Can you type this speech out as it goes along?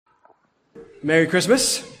Merry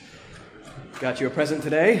Christmas. Got you a present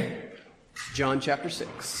today. John chapter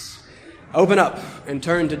 6. Open up and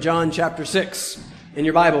turn to John chapter 6 in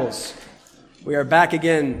your Bibles. We are back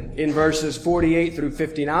again in verses 48 through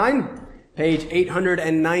 59, page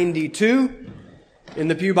 892 in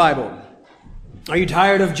the Pew Bible. Are you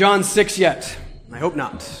tired of John 6 yet? I hope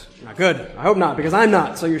not. Not good. I hope not, because I'm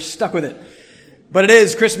not, so you're stuck with it. But it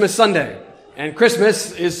is Christmas Sunday, and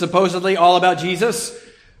Christmas is supposedly all about Jesus.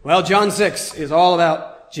 Well, John 6 is all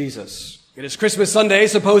about Jesus. It is Christmas Sunday,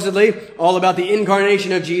 supposedly all about the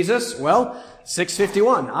incarnation of Jesus. Well,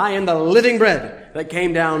 6:51, I am the living bread that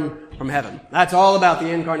came down from heaven. That's all about the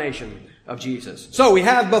incarnation of Jesus. So we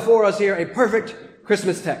have before us here a perfect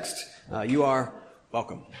Christmas text. You are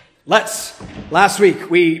welcome. Last week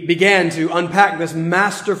we began to unpack this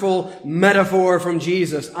masterful metaphor from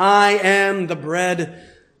Jesus. I am the bread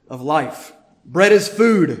of life. Bread is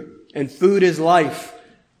food, and food is life.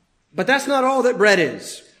 But that's not all that bread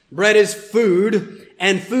is. Bread is food,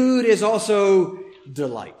 and food is also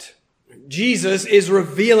delight. Jesus is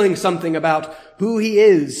revealing something about who he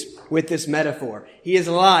is with this metaphor. He is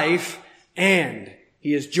life, and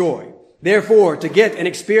he is joy. Therefore, to get and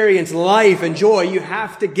experience life and joy, you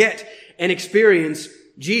have to get and experience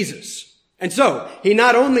Jesus. And so, he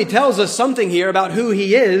not only tells us something here about who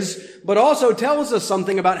he is, but also tells us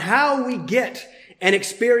something about how we get and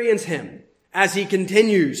experience him as he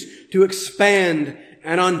continues to expand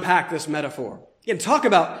and unpack this metaphor. Again, talk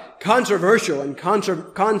about controversial and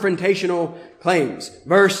confrontational claims.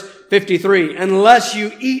 Verse 53, unless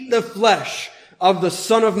you eat the flesh of the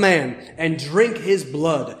Son of Man and drink his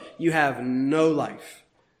blood, you have no life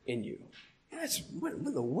in you. What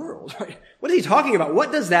in the world? Right? What is he talking about?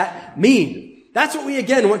 What does that mean? That's what we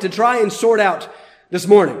again want to try and sort out this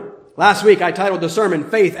morning. Last week I titled the sermon,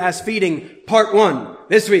 Faith as Feeding Part 1.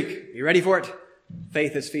 This week, you ready for it?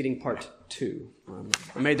 Faith is Feeding Part 2.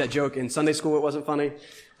 I made that joke in Sunday school. It wasn't funny.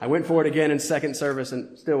 I went for it again in second service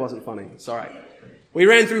and still wasn't funny. It's all right. We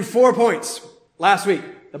ran through 4 points last week.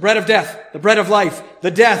 The bread of death, the bread of life,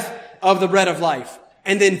 the death of the bread of life,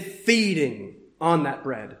 and then feeding on that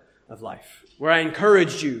bread of life, where I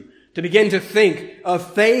encouraged you to begin to think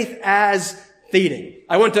of faith as feeding.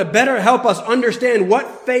 I want to better help us understand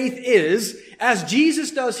what faith is, as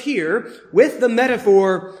Jesus does here with the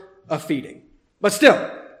metaphor of feeding. But still,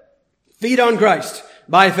 feed on Christ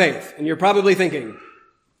by faith. And you're probably thinking,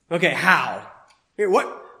 okay, how?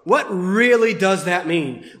 What really does that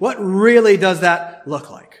mean? What really does that look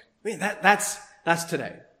like? I mean, that's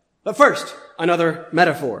today. But first, another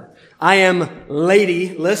metaphor. I am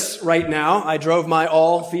ladyless right now. I drove my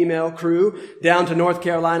all-female crew down to North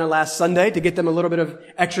Carolina last Sunday to get them a little bit of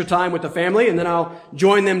extra time with the family, and then I'll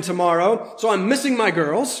join them tomorrow. So I'm missing my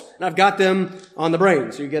girls, and I've got them on the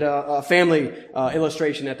brain. So you get a family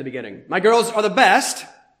illustration at the beginning. My girls are the best,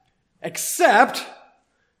 except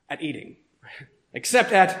at eating,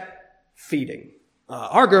 except at feeding.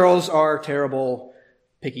 Our girls are terrible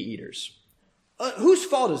picky eaters. Whose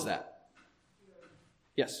fault is that?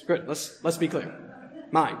 Yes, good. Let's be clear.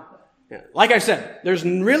 Mine. Yeah. Like I said, there's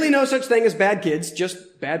really no such thing as bad kids,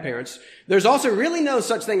 just bad parents. There's also really no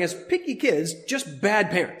such thing as picky kids, just bad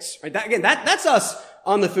parents. Right? That's us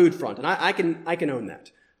on the food front, and I can own that.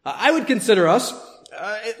 I would consider us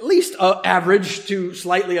at least average to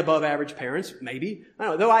slightly above average parents, maybe. I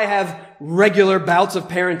don't know. Though I have regular bouts of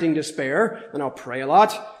parenting despair, and I'll pray a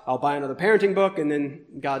lot. I'll buy another parenting book, and then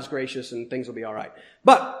God's gracious and things will be all right.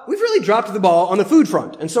 But we've really dropped the ball on the food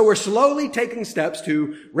front, and so we're slowly taking steps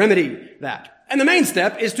to remedy that. And the main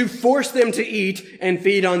step is to force them to eat and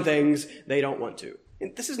feed on things they don't want to.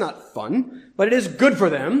 And this is not fun, but it is good for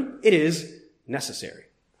them. It is necessary.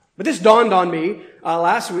 But this dawned on me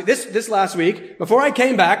this last week. Before I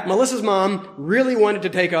came back, Melissa's mom really wanted to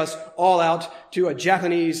take us all out to a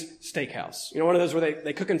Japanese steakhouse. You know, one of those where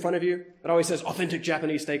they cook in front of you? It always says authentic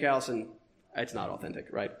Japanese steakhouse, and it's not authentic,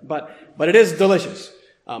 right? But it is delicious.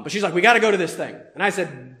 But she's like, we got to go to this thing. And I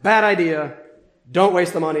said, bad idea. Don't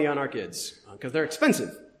waste the money on our kids, because they're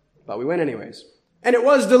expensive. But we went anyways. And it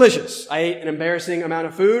was delicious. I ate an embarrassing amount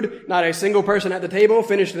of food. Not a single person at the table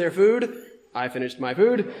finished their food. I finished my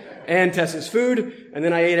food and Tessa's food, and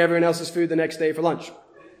then I ate everyone else's food the next day for lunch.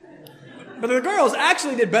 But the girls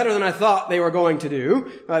actually did better than I thought they were going to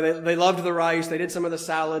do. They loved the rice. They did some of the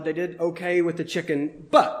salad. They did okay with the chicken.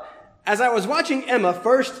 But as I was watching Emma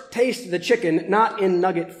first taste the chicken, not in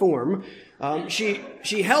nugget form,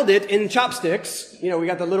 she held it in chopsticks. You know, we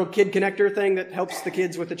got the little kid connector thing that helps the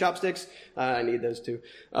kids with the chopsticks. I need those too.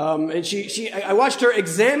 And I watched her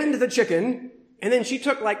examine the chicken. And then she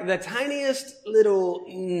took like the tiniest little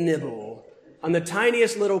nibble on the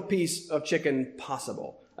tiniest little piece of chicken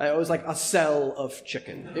possible. It was like a cell of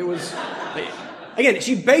chicken. It was, again,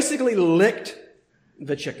 she basically licked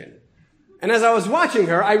the chicken. And as I was watching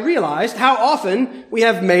her, I realized how often we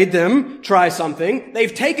have made them try something.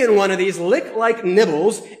 They've taken one of these lick-like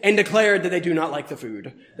nibbles and declared that they do not like the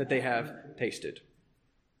food that they have tasted.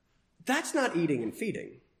 That's not eating and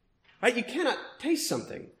feeding, right? You cannot taste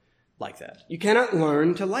something like that. You cannot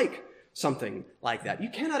learn to like something like that. You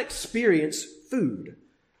cannot experience food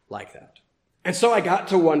like that. And so I got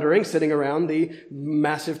to wondering, sitting around the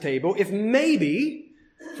massive table, if maybe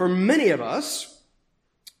for many of us,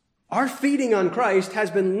 our feeding on Christ has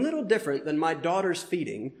been little different than my daughter's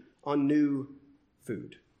feeding on new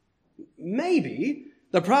food. Maybe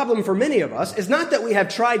the problem for many of us is not that we have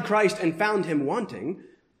tried Christ and found him wanting,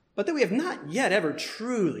 but that we have not yet ever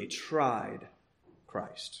truly tried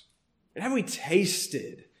Christ. And have we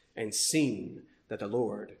tasted and seen that the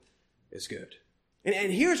Lord is good?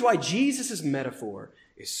 And here's why Jesus' metaphor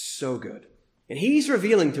is so good. And he's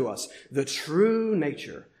revealing to us the true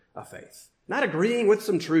nature of faith. Not agreeing with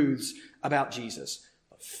some truths about Jesus,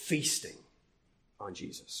 but feasting on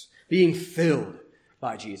Jesus. Being filled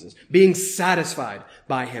by Jesus. Being satisfied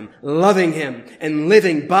by him. Loving him and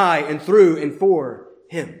living by and through and for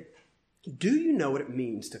him. Do you know what it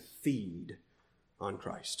means to feed on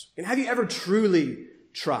Christ? And have you ever truly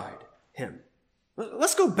tried him?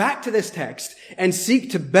 Let's go back to this text and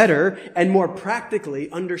seek to better and more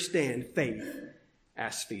practically understand faith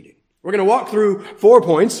as feeding. We're going to walk through 4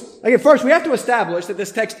 points. Again, first, we have to establish that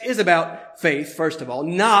this text is about faith, first of all,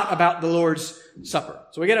 not about the Lord's Supper.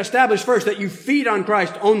 So we got to establish first that you feed on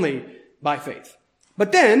Christ only by faith.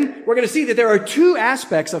 But then, we're going to see that there are 2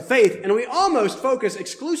 aspects of faith, and we almost focus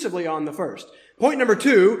exclusively on the first. Point number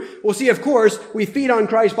 2, we'll see, of course, we feed on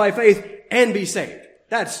Christ by faith and be saved.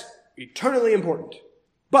 That's eternally important.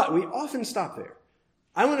 But we often stop there.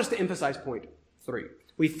 I want us to emphasize point 3.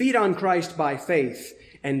 We feed on Christ by faith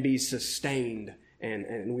and be sustained,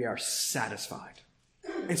 and we are satisfied.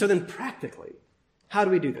 And so then practically, how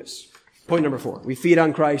do we do this? Point number 4, we feed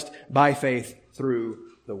on Christ by faith through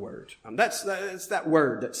the Word. That's that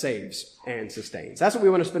Word that saves and sustains. That's what we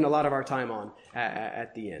want to spend a lot of our time on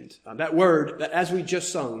at the end. That Word that, as we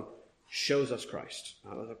just sung, shows us Christ.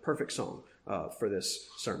 It was a perfect song for this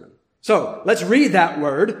sermon. So, let's read that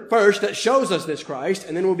word first that shows us this Christ,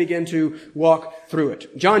 and then we'll begin to walk through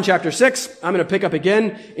it. John chapter 6, I'm going to pick up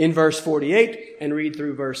again in verse 48 and read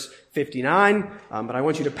through verse 59. But I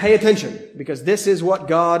want you to pay attention, because this is what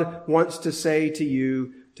God wants to say to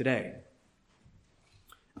you today.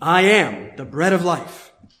 I am the bread of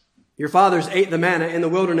life. Your fathers ate the manna in the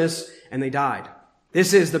wilderness, and they died.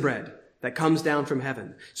 This is the bread that comes down from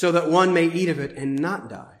heaven, so that one may eat of it and not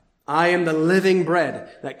die. I am the living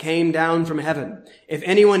bread that came down from heaven. If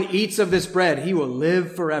anyone eats of this bread, he will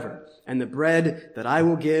live forever. And the bread that I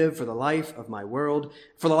will give for the life of my world,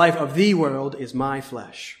 for the life of the world, is my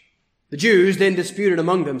flesh. The Jews then disputed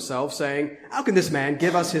among themselves, saying, how can this man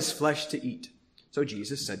give us his flesh to eat? So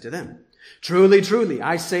Jesus said to them, truly, truly,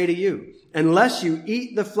 I say to you, unless you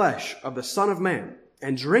eat the flesh of the Son of Man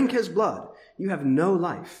and drink his blood, you have no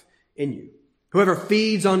life in you. Whoever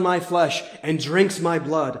feeds on my flesh and drinks my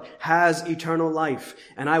blood has eternal life,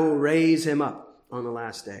 and I will raise him up on the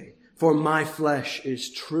last day. For my flesh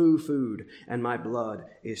is true food, and my blood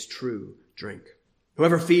is true drink.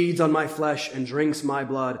 Whoever feeds on my flesh and drinks my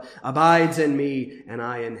blood abides in me, and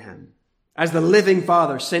I in him. As the living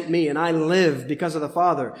Father sent me, and I live because of the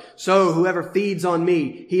Father, so whoever feeds on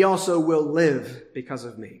me, he also will live because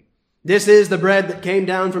of me. This is the bread that came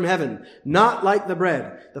down from heaven, not like the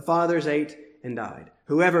bread the fathers ate and died.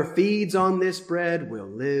 Whoever feeds on this bread will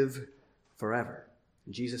live forever.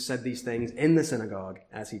 And Jesus said these things in the synagogue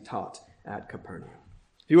as he taught at Capernaum.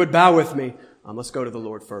 If you would bow with me, let's go to the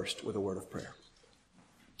Lord first with a word of prayer.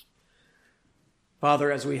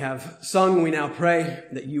 Father, as we have sung, we now pray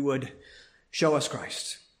that you would show us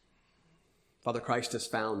Christ. Father, Christ is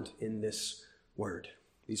found in this word,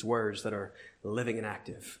 these words that are living and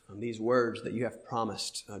active, these words that you have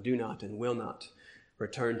promised do not and will not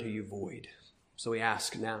return to you void. So we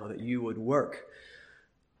ask now that you would work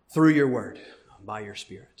through your word by your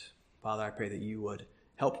Spirit. Father, I pray that you would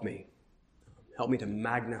help me to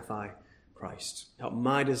magnify Christ. Help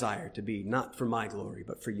my desire to be not for my glory,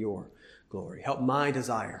 but for your glory. Help my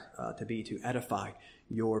desire to be to edify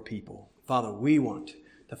your people. Father, we want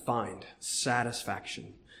to find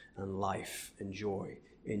satisfaction and life and joy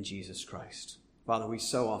in Jesus Christ. Father, we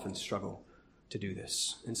so often struggle to do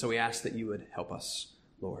this. And so we ask that you would help us,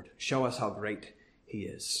 Lord. Show us how great he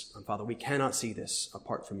is. And Father, we cannot see this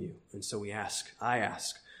apart from you. And so I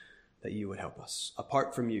ask that you would help us.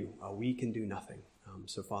 Apart from you, we can do nothing.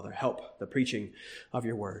 So, Father, help the preaching of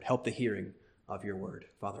your word. Help the hearing of your word.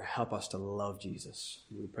 Father, help us to love Jesus.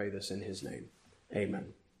 We pray this in his name.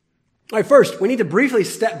 Amen. All right, first, we need to briefly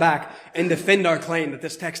step back and defend our claim that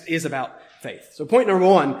this text is about faith. So point number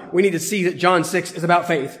one, we need to see that John 6 is about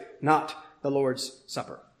faith, not the Lord's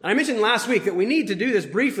Supper. And I mentioned last week that we need to do this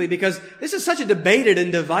briefly because this is such a debated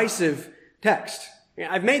and divisive text.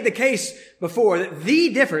 I've made the case before that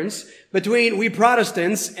the difference between we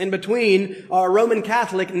Protestants and between our Roman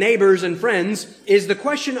Catholic neighbors and friends is the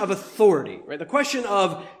question of authority, right? The question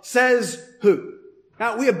of says who.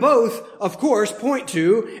 Now, we both, of course, point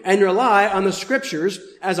to and rely on the Scriptures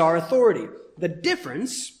as our authority. The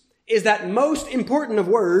difference is that most important of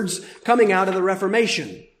words coming out of the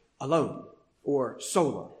Reformation, alone, or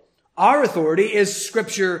sola. Our authority is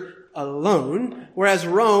Scripture alone, whereas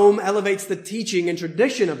Rome elevates the teaching and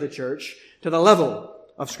tradition of the church to the level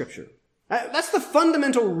of Scripture. That's the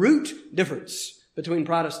fundamental root difference between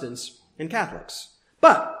Protestants and Catholics.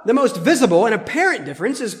 But the most visible and apparent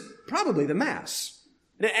difference is probably the Mass.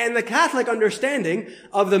 And the Catholic understanding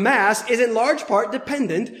of the Mass is in large part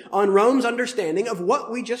dependent on Rome's understanding of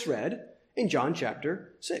what we just read in John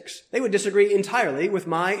chapter 6. They would disagree entirely with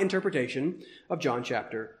my interpretation of John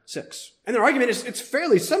chapter 6. And their argument is, it's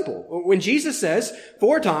fairly simple. When Jesus says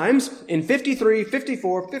 4 times in 53,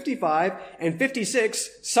 54, 55, and 56,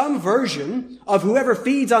 some version of whoever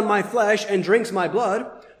feeds on my flesh and drinks my blood,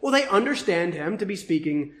 well, they understand him to be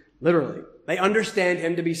speaking literally. They understand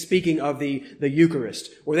him to be speaking of the Eucharist,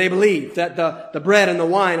 or they believe that the bread and the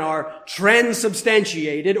wine are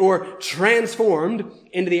transubstantiated or transformed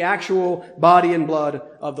into the actual body and blood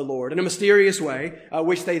of the Lord in a mysterious way,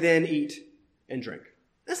 which they then eat and drink.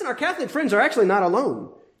 Listen, our Catholic friends are actually not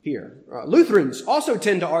alone here. Lutherans also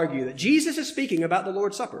tend to argue that Jesus is speaking about the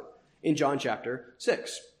Lord's Supper in John chapter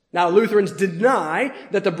 6. Now, Lutherans deny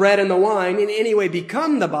that the bread and the wine in any way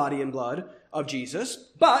become the body and blood of Jesus,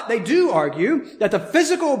 but they do argue that the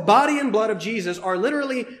physical body and blood of Jesus are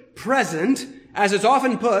literally present, as it's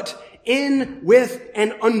often put, in, with,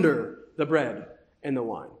 and under the bread and the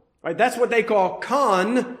wine. Right? That's what they call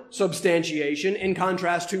consubstantiation in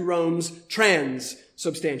contrast to Rome's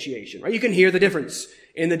transubstantiation. Right? You can hear the difference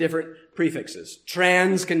in the different prefixes.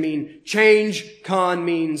 Trans can mean change, con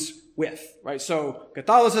means with, right? So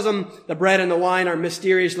Catholicism, the bread and the wine are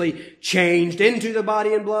mysteriously changed into the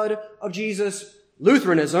body and blood of Jesus.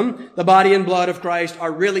 Lutheranism, the body and blood of Christ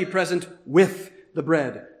are really present with the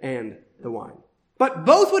bread and the wine. But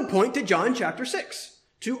both would point to John chapter 6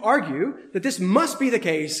 to argue that this must be the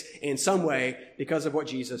case in some way because of what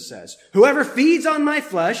Jesus says. Whoever feeds on my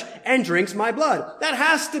flesh and drinks my blood. That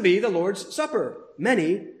has to be the Lord's Supper.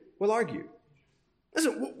 Many will argue.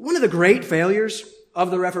 Listen, one of the great failures of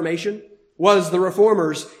the Reformation was the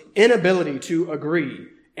Reformers' inability to agree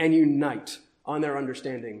and unite on their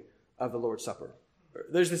understanding of the Lord's Supper.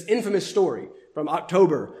 There's this infamous story from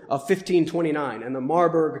October of 1529 and the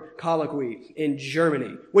Marburg Colloquy in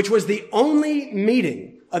Germany, which was the only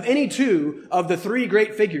meeting of any two of the 3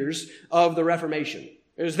 great figures of the Reformation.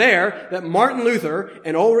 It was there that Martin Luther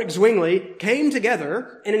and Ulrich Zwingli came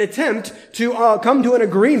together in an attempt to come to an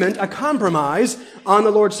agreement, a compromise on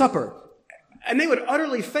the Lord's Supper. And they would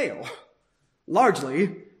utterly fail,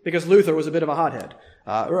 largely because Luther was a bit of a hothead.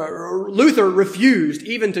 Luther refused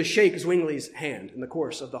even to shake Zwingli's hand in the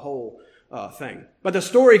course of the whole thing. But the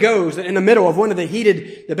story goes that in the middle of one of the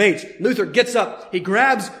heated debates, Luther gets up, he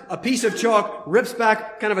grabs a piece of chalk, rips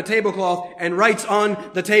back kind of a tablecloth, and writes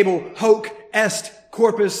on the table, Hoc est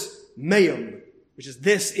corpus meum, which is,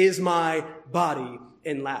 this is my body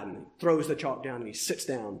in Latin. He throws the chalk down and he sits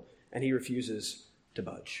down and he refuses to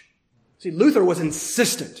budge. See, Luther was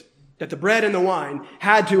insistent that the bread and the wine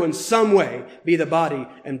had to in some way be the body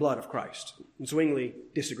and blood of Christ. And Zwingli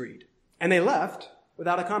disagreed. And they left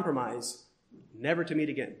without a compromise, never to meet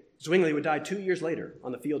again. Zwingli would die 2 years later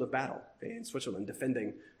on the field of battle in Switzerland,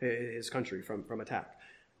 defending his country from attack.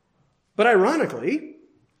 But ironically,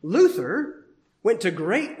 Luther went to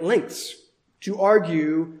great lengths to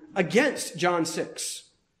argue against John 6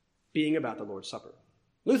 being about the Lord's Supper.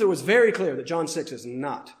 Luther was very clear that John 6 is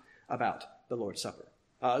not about the Lord's Supper.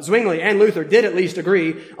 Zwingli and Luther did at least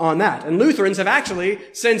agree on that. And Lutherans have actually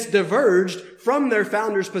since diverged from their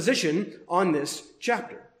founder's position on this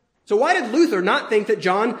chapter. So why did Luther not think that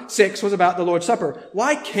John 6 was about the Lord's Supper?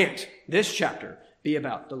 Why can't this chapter be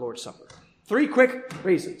about the Lord's Supper? 3 quick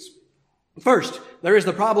reasons. First, there is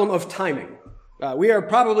the problem of timing. We are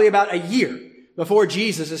probably about a year before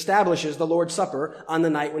Jesus establishes the Lord's Supper on the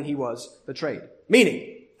night when he was betrayed.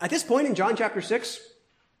 Meaning, at this point in John chapter 6,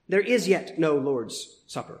 there is yet no Lord's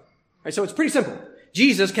Supper. Right, so it's pretty simple.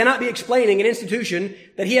 Jesus cannot be explaining an institution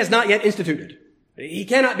that he has not yet instituted. He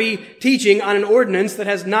cannot be teaching on an ordinance that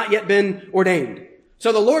has not yet been ordained.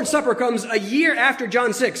 So the Lord's Supper comes a year after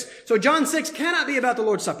John 6. So John 6 cannot be about the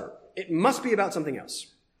Lord's Supper. It must be about something else.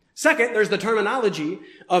 Second, there's the terminology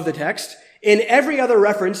of the text. In every other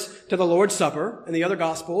reference to the Lord's Supper in the other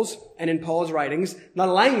Gospels and in Paul's writings, the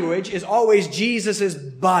language is always Jesus'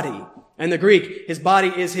 body. In the Greek, his body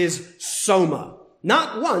is his soma.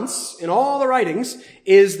 Not once in all the writings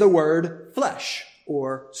is the word flesh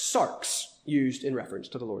or sarx used in reference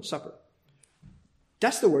to the Lord's Supper.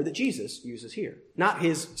 That's the word that Jesus uses here. Not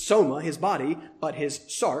his soma, his body, but his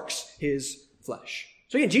sarx, his flesh.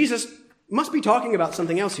 So again, Jesus must be talking about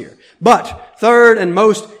something else here. But third and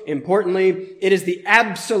most importantly, it is the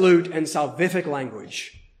absolute and salvific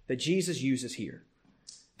language that Jesus uses here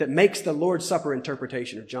that makes the Lord's Supper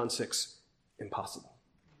interpretation of John 6 impossible.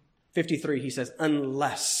 53, he says,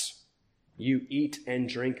 unless you eat and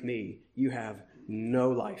drink me, you have no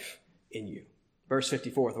life in you. Verse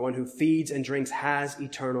 54, the one who feeds and drinks has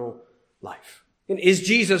eternal life. And is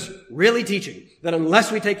Jesus really teaching that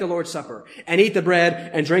unless we take the Lord's Supper and eat the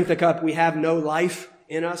bread and drink the cup, we have no life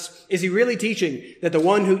in us? Is he really teaching that the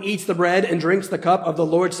one who eats the bread and drinks the cup of the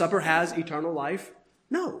Lord's Supper has eternal life?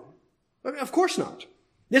 No, of course not.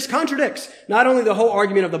 This contradicts not only the whole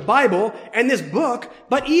argument of the Bible and this book,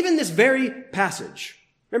 but even this very passage.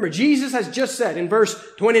 Remember, Jesus has just said in verse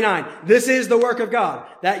 29, this is the work of God,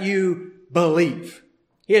 that you believe.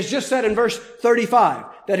 He has just said in verse 35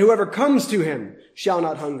 that whoever comes to him shall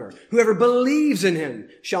not hunger. Whoever believes in him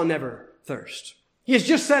shall never thirst. He has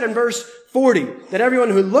just said in verse 40 that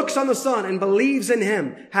everyone who looks on the Son and believes in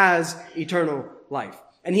him has eternal life.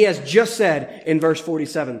 And he has just said in verse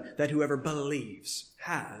 47 that whoever believes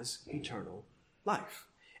has eternal life.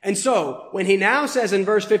 And so, when he now says in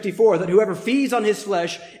verse 54 that whoever feeds on his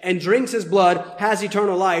flesh and drinks his blood has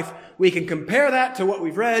eternal life, we can compare that to what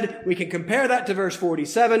we've read, we can compare that to verse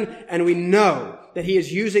 47, and we know that he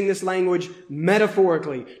is using this language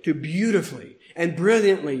metaphorically to beautifully and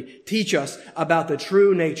brilliantly teach us about the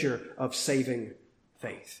true nature of saving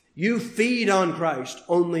faith. You feed on Christ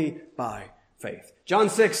only by faith. John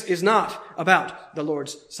 6 is not about the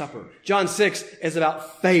Lord's Supper. John 6 is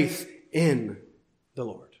about faith in the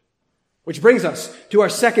Lord. Which brings us to our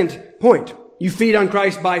second point. You feed on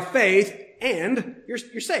Christ by faith and you're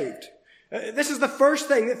saved. This is the first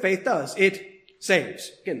thing that faith does. It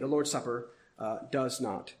saves. Again, the Lord's Supper does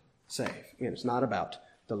not save. Again, it's not about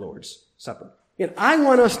the Lord's Supper. Again, I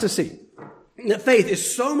want us to see that faith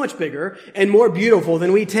is so much bigger and more beautiful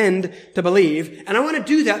than we tend to believe. And I want to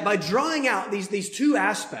do that by drawing out these two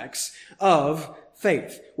aspects of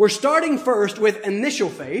faith. We're starting first with initial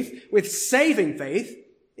faith, with saving faith.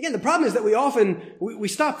 Again, the problem is that we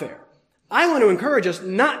stop there. I want to encourage us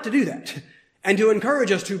not to do that and to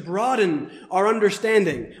encourage us to broaden our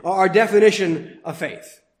understanding, our definition of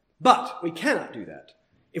faith. But we cannot do that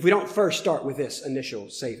if we don't first start with this initial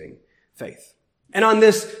saving faith. And on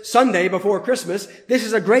this Sunday before Christmas, this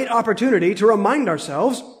is a great opportunity to remind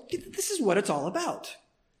ourselves, this is what it's all about.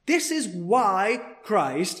 This is why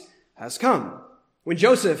Christ has come. When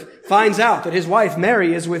Joseph finds out that his wife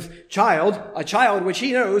Mary is with a child which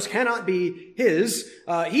he knows cannot be his,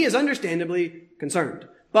 he is understandably concerned.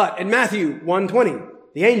 But in Matthew 1:20,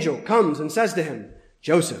 the angel comes and says to him,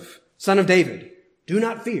 Joseph, son of David, do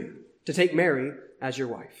not fear to take Mary as your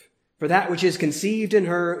wife, for that which is conceived in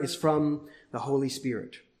her is from the Holy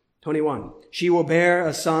Spirit. 21, she will bear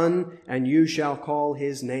a son, and you shall call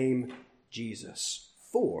his name Jesus,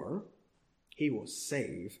 for he will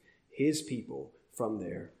save his people from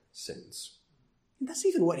their sins. And that's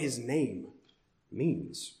even what his name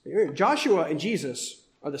means. Joshua and Jesus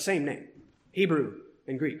are the same name, Hebrew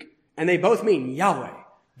and Greek, and they both mean Yahweh,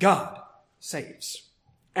 God saves.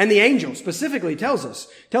 And the angel specifically tells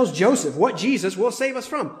Joseph what Jesus will save us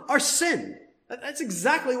from, our sin. That's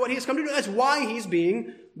exactly what he has come to do. That's why he's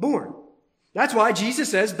being born. That's why Jesus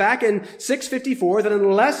says back in 6:54 that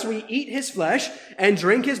unless we eat his flesh and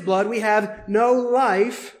drink his blood, we have no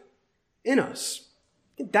life in us.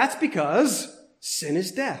 That's because sin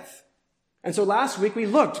is death. And so last week we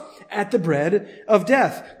looked at the bread of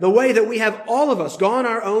death, the way that we have all of us gone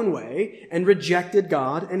our own way and rejected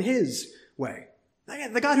God and his way.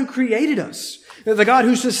 The God who created us, the God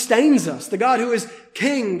who sustains us, the God who is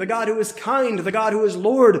king, the God who is kind, the God who is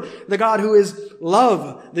Lord, the God who is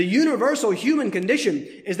love. The universal human condition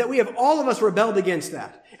is that we have all of us rebelled against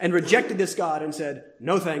that and rejected this God and said,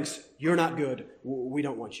 no thanks, you're not good, we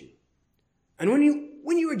don't want you. And when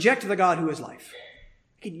you reject the God who is life,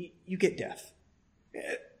 you get death.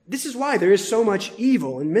 This is why there is so much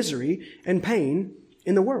evil and misery and pain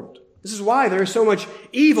in the world. This is why there is so much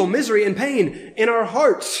evil, misery, and pain in our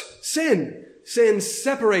hearts. Sin, Sin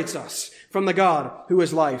separates us from the God who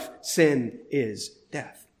is life. Sin is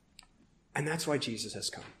death. And that's why Jesus has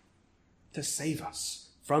come, to save us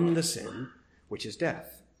from the sin, which is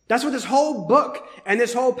death. That's what this whole book and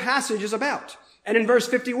this whole passage is about. And in verse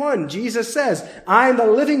 51, Jesus says, I am the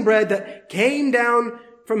living bread that came down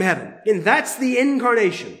from heaven. And that's the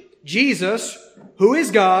incarnation. Jesus, who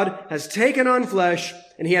is God, has taken on flesh,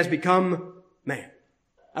 and he has become man.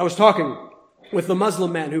 I was talking with the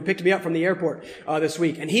Muslim man who picked me up from the airport this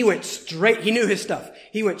week, and he went straight, he knew his stuff.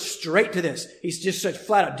 He went straight to this. He just said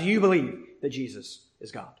flat out, do you believe that Jesus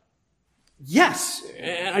is God? Yes.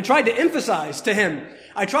 And I tried to emphasize to him,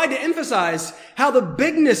 how the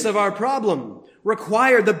bigness of our problem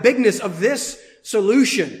required the bigness of this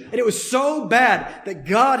solution. And it was so bad that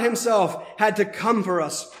God himself had to come for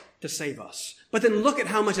us to save us. But then look at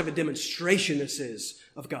how much of a demonstration this is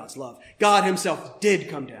of God's love. God himself did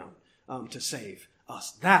come down to save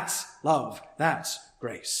us. That's love. That's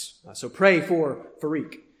grace. So pray for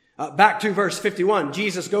Farik. Back to verse 51,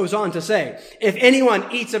 Jesus goes on to say, if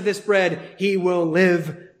anyone eats of this bread, he will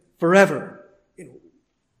live forever.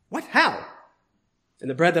 What? How? And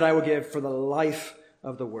the bread that I will give for the life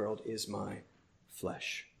of the world is my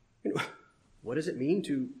flesh. What does it mean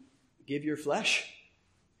to give your flesh?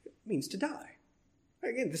 It means to die.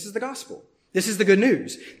 Again, this is the gospel. This is the good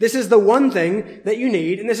news. This is the one thing that you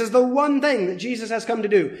need, and this is the one thing that Jesus has come to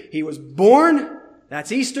do. He was born.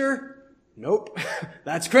 That's Easter. Nope.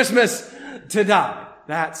 That's Christmas. To die.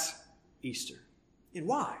 That's Easter. And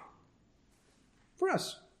why? For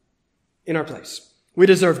us. In our place. We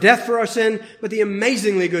deserve death for our sin, but the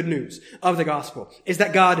amazingly good news of the gospel is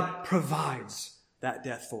that God provides that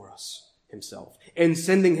death for us himself in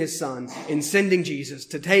sending his son, in sending Jesus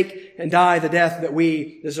to take and die the death that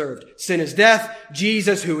we deserved. Sin is death.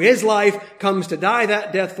 Jesus, who is life, comes to die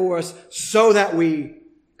that death for us so that we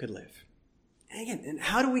could live. And again, and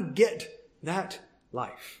how do we get that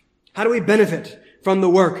life? How do we benefit from the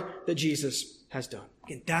work that Jesus has done?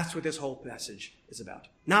 Again, that's what this whole passage is about.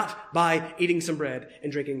 Not by eating some bread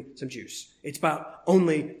and drinking some juice. It's about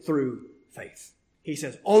only through faith. He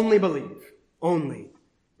says, only believe, only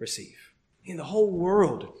receive. And the whole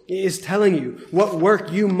world is telling you what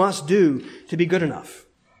work you must do to be good enough.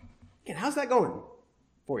 Again, how's that going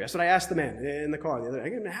for you? That's what I asked the man in the car the other day.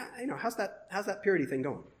 Again, how's that purity thing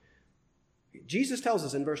going? Jesus tells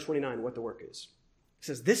us in verse 29 what the work is. He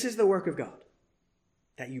says, this is the work of God,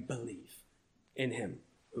 that you believe in him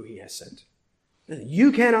who he has sent.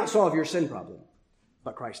 You cannot solve your sin problem,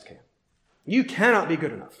 but Christ can. You cannot be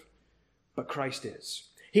good enough, but Christ is.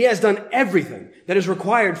 He has done everything that is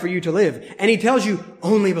required for you to live, and he tells you,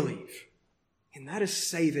 only believe. And that is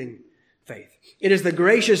saving faith. It is the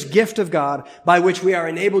gracious gift of God by which we are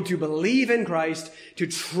enabled to believe in Christ, to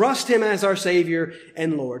trust him as our Savior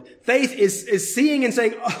and Lord. Faith is seeing and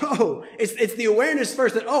saying, it's the awareness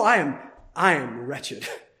first that, I am wretched.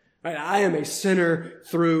 Right? I am a sinner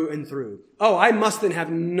through and through. I must then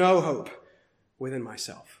have no hope within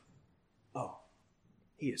myself.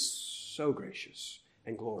 He is so gracious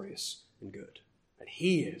and glorious and good. That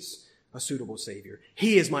he is a suitable Savior.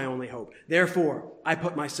 He is my only hope. Therefore, I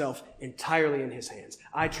put myself entirely in his hands.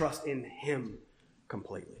 I trust in him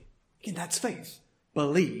completely. Again, that's faith.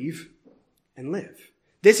 Believe and live.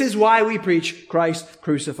 This is why we preach Christ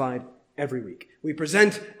crucified every week. We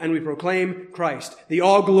present and we proclaim Christ, the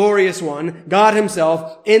all-glorious one, God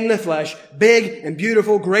himself in the flesh, big and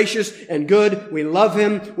beautiful, gracious and good. We love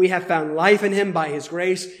him. We have found life in him by his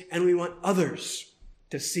grace, and we want others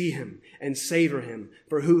to see him and savor him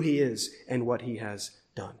for who he is and what he has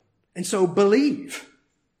done. And so believe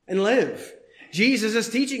and live. Jesus is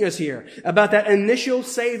teaching us here about that initial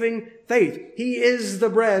saving faith. He is the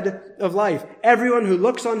bread of life. Everyone who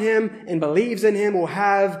looks on him and believes in him will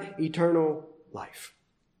have eternal life.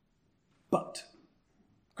 But,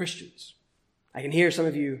 Christians, I can hear some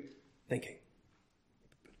of you thinking,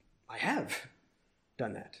 I have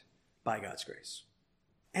done that by God's grace.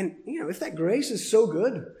 And, if that grace is so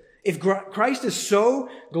good, if Christ is so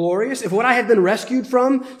glorious, if what I have been rescued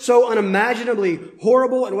from so unimaginably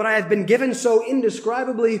horrible and what I have been given so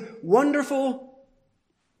indescribably wonderful,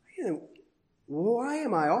 why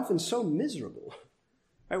am I often so miserable?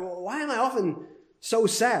 Why am I often so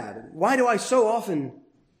sad? Why do I so often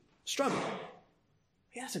struggle?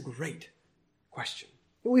 That's a great question.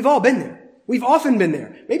 We've all been there. We've often been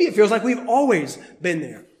there. Maybe it feels like we've always been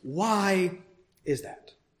there. Why is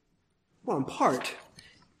that? Well, in part,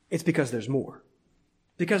 it's because there's more.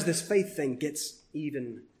 Because this faith thing gets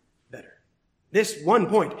even better. This one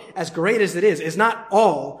point, as great as it is not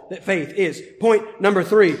all that faith is. Point number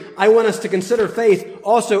 3, I want us to consider faith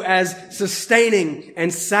also as sustaining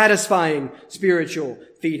and satisfying spiritual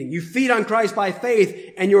feeding. You feed on Christ by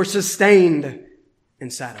faith and you're sustained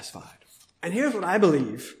and satisfied. And here's what I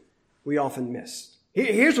believe we often miss.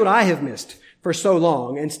 Here's what I have missed for so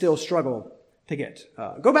long and still struggle to get.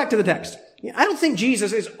 Go back to the text. I don't think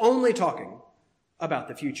Jesus is only talking about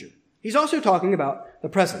the future. He's also talking about the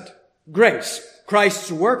present. Grace,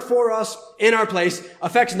 Christ's work for us in our place,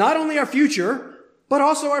 affects not only our future, but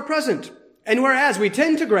also our present. And whereas we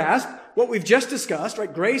tend to grasp what we've just discussed,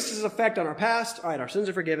 right? Grace's effect on our past, all right, our sins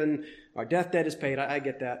are forgiven, our death debt is paid, I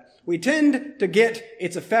get that. We tend to get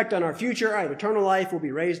its effect on our future, all right, eternal life will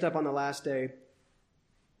be raised up on the last day.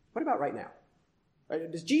 What about right now?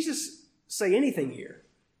 Right, does Jesus say anything here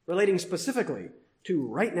relating specifically to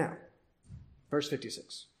right now? Verse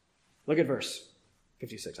 56. Look at verse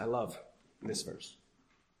 56. I love this verse.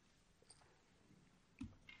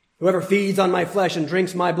 Whoever feeds on my flesh and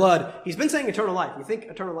drinks my blood. He's been saying eternal life. You think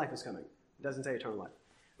eternal life is coming. It doesn't say eternal life.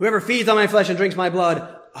 Whoever feeds on my flesh and drinks my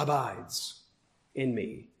blood abides in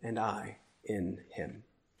me and I in him.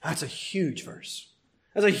 That's a huge verse.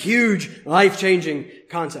 That's a huge life-changing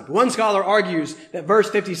concept. One scholar argues that verse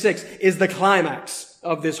 56 is the climax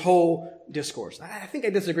of this whole discourse. I think I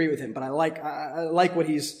disagree with him, but I like what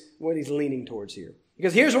he's leaning towards here.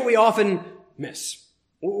 Because here's what we often miss.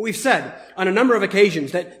 We've said on a number of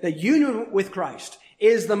occasions that union with Christ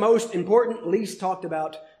is the most important, least talked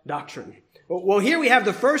about doctrine. Well, here we have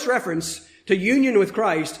the first reference to union with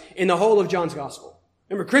Christ in the whole of John's gospel.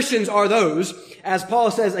 Remember, Christians are those, as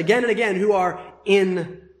Paul says again and again, who are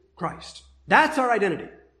in Christ. That's our identity.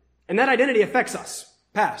 And that identity affects us,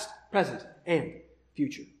 past, present, and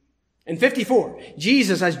future. In 54,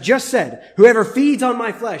 Jesus has just said, whoever feeds on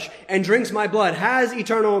my flesh and drinks my blood has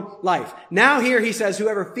eternal life. Now here he says,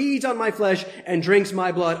 whoever feeds on my flesh and drinks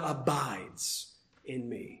my blood abides in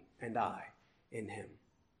me and I in him.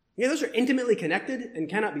 Yeah, those are intimately connected and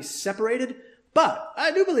cannot be separated, but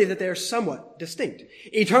I do believe that they are somewhat distinct.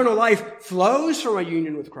 Eternal life flows from a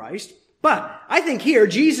union with Christ, but I think here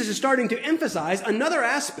Jesus is starting to emphasize another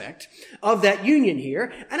aspect of that union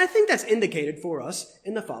here, and I think that's indicated for us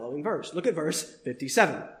in the following verse. Look at verse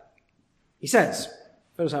 57. He says,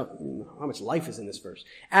 notice how much life is in this verse.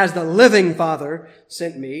 As the living Father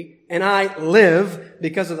sent me, and I live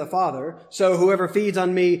because of the Father, so whoever feeds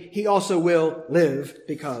on me, he also will live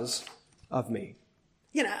because of me.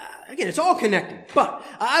 You know, again, it's all connected, but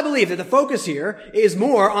I believe that the focus here is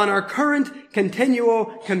more on our current continual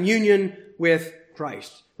communion with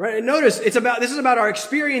Christ. Right? And notice this is about our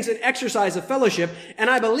experience and exercise of fellowship, and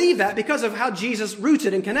I believe that because of how Jesus roots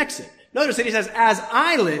it and connects it. Notice that he says, as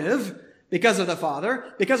I live because of the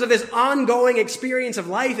Father, because of this ongoing experience of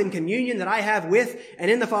life and communion that I have with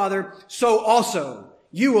and in the Father, so also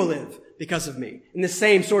you will live because of me in the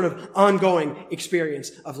same sort of ongoing experience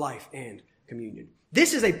of life and communion.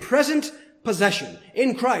 This is a present possession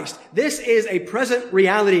in Christ. This is a present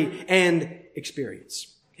reality and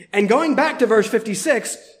experience. And going back to verse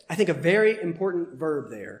 56, I think a very important verb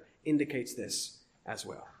there indicates this as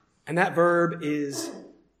well. And that verb is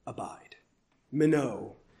abide.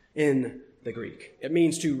 Meno in the Greek. It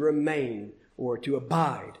means to remain or to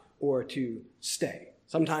abide or to stay.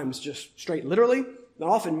 Sometimes just straight literally, but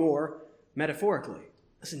often more metaphorically.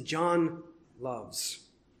 Listen, John loves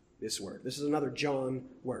this word. This is another John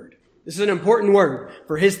word. This is an important word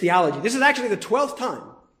for his theology. This is actually the 12th time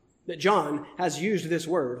that John has used this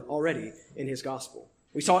word already in his gospel.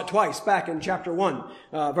 We saw it twice back in chapter 1,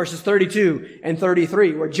 verses 32 and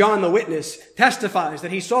 33, where John the witness testifies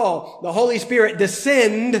that he saw the Holy Spirit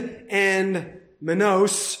descend and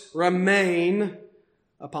menos, remain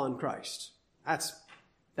upon Christ.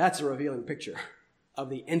 That's a revealing picture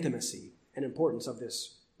of the intimacy and importance of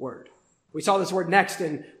this word. We saw this word next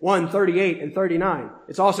in 1:38 and 39.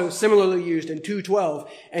 It's also similarly used in 2:12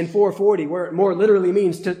 and 4:40, where it more literally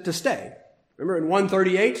means to stay. Remember in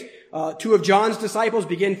 1:38, two of John's disciples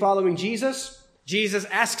begin following Jesus. Jesus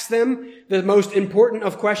asks them the most important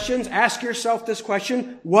of questions. Ask yourself this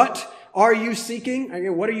question: what are you seeking?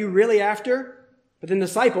 Again, what are you really after? But then the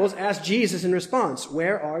disciples ask Jesus in response,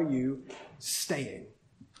 where are you staying?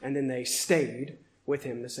 And then they stayed with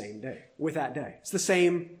him the same day, with that day. It's the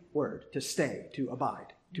same word, to stay, to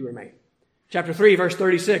abide, to remain. Chapter 3, verse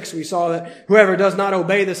 36, we saw that whoever does not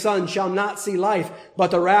obey the Son shall not see life,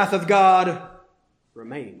 but the wrath of God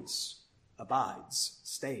remains, abides,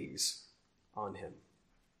 stays on him.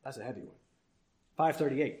 That's a heavy one.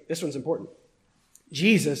 5:38, this one's important.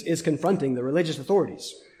 Jesus is confronting the religious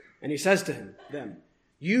authorities, and he says to them,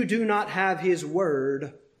 you do not have his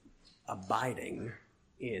word abiding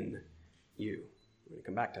in you. We're going to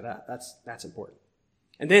come back to that. That's important.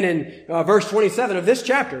 And then in verse 27 of this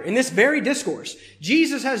chapter, in this very discourse,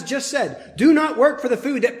 Jesus has just said, do not work for the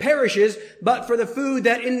food that perishes, but for the food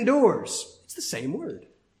that endures. It's the same word.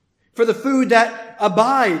 For the food that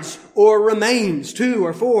abides or remains to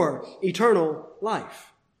or for eternal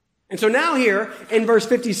life. And so now here in verse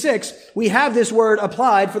 56, we have this word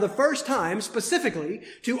applied for the first time specifically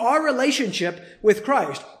to our relationship with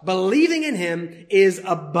Christ. Believing in him is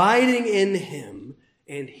abiding in him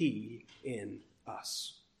and he in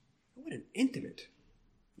us. What an intimate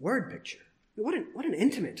word picture. What an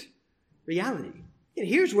intimate reality. And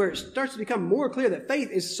here's where it starts to become more clear that faith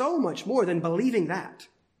is so much more than believing that.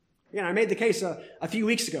 Again, I made the case a few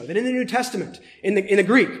weeks ago that in the New Testament, in the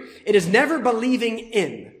Greek, it is never believing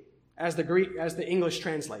in, as the English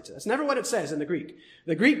translates it. That's never what it says in the Greek.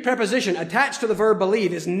 The Greek preposition attached to the verb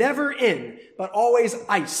believe is never in, but always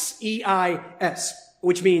eis, E-I-S,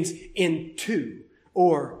 which means into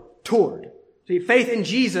or toward. See, faith in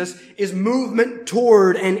Jesus is movement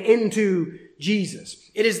toward and into Jesus.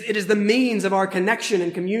 It is the means of our connection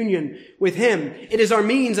and communion with him. It is our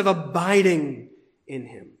means of abiding in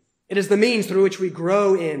him. It is the means through which we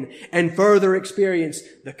grow in and further experience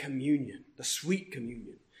the communion, the sweet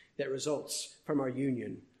communion that results from our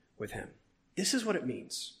union with him. This is what it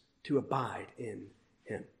means to abide in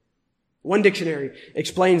him. One dictionary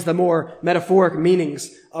explains the more metaphoric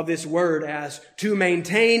meanings of this word as to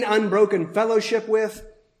maintain unbroken fellowship with,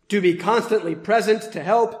 to be constantly present to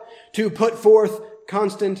help, to put forth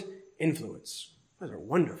constant influence. Those are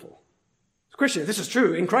wonderful. Christian, if this is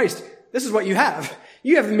true in Christ, this is what you have.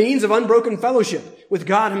 You have means of unbroken fellowship with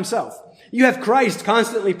God himself. You have Christ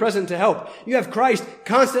constantly present to help. You have Christ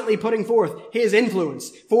constantly putting forth his influence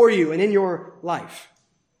for you and in your life.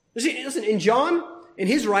 Listen, in John, in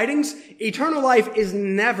his writings, eternal life is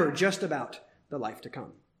never just about the life to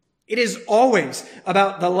come. It is always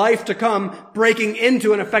about the life to come breaking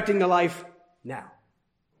into and affecting the life now.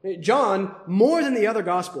 John, more than the other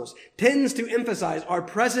Gospels, tends to emphasize our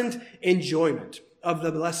present enjoyment of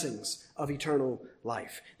the blessings of eternal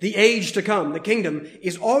life. The age to come, the kingdom,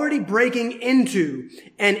 is already breaking into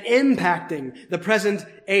and impacting the present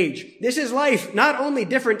age. This is life not only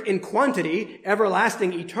different in quantity,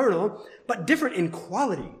 everlasting, eternal, but different in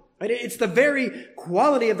quality. It's the very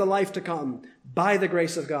quality of the life to come by the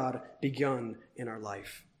grace of God begun in our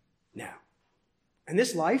life now. And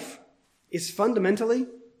this life is fundamentally,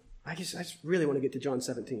 I just really want to get to John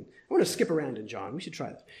 17. I want to skip around in John. We should try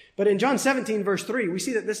that. But in John 17, verse 3, we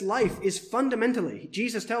see that this life is fundamentally,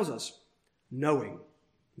 Jesus tells us, knowing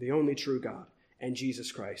the only true God and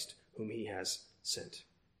Jesus Christ, whom he has sent.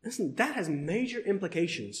 Listen, that has major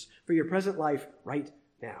implications for your present life right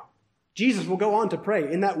now. Jesus will go on to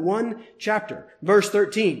pray in that one chapter, verse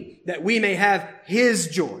 13, that we may have his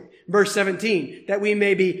joy. Verse 17, that we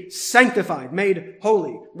may be sanctified, made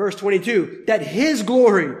holy. Verse 22, that his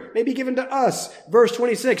glory may be given to us. Verse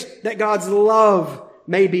 26, that God's love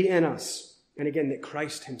may be in us. And again, that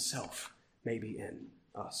Christ himself may be in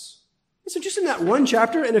us. So just in that one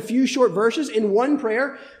chapter, in a few short verses, in one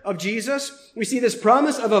prayer of Jesus, we see this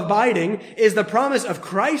promise of abiding is the promise of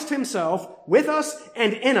Christ himself with us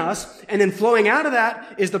and in us. And then flowing out of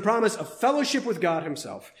that is the promise of fellowship with God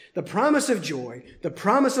himself, the promise of joy, the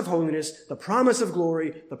promise of holiness, the promise of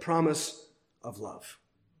glory, the promise of love.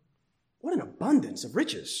 What an abundance of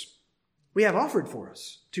riches we have offered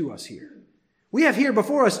to us here. We have here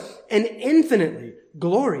before us an infinitely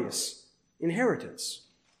glorious inheritance.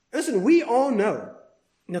 Listen, we all know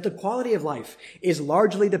that the quality of life is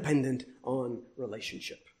largely dependent on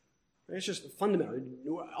relationship. It's just fundamental.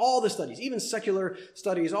 All the studies, even secular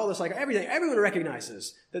studies, all this, like everything, everyone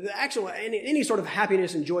recognizes that the actual, any sort of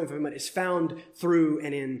happiness and joy and fulfillment is found through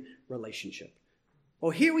and in relationship.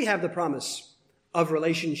 Well, here we have the promise of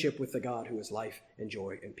relationship with the God who is life and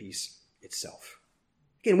joy and peace itself.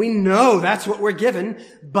 Again, we know that's what we're given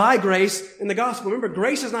by grace in the gospel. Remember,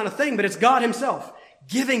 grace is not a thing, but it's God himself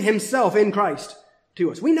giving himself in Christ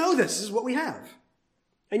to us. We know this is what we have.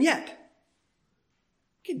 And yet,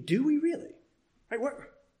 do we really? Right,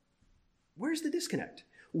 where's the disconnect?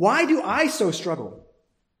 Why do I so struggle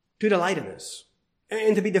to delight in this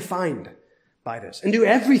and to be defined by this and do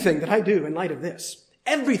everything that I do in light of this?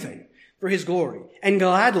 Everything for his glory and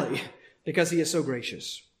gladly because he is so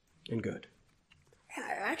gracious and good. And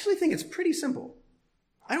I actually think it's pretty simple.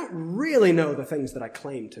 I don't really know the things that I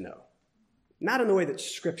claim to know. Not in the way that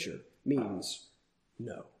Scripture means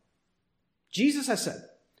no. Jesus has said,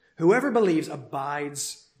 whoever believes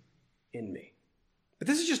abides in me. But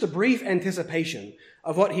this is just a brief anticipation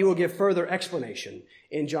of what he will give further explanation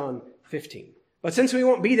in John 15. But since we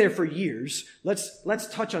won't be there for years, let's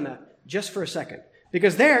touch on that just for a second.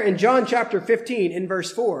 Because there in John chapter 15, in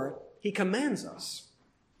verse 4, he commands us.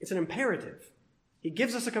 It's an imperative. He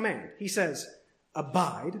gives us a command. He says,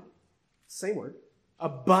 abide, same word,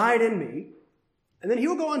 abide in me. And then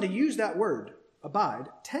he'll go on to use that word, abide,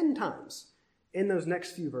 10 times in those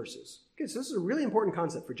next few verses. Okay, so this is a really important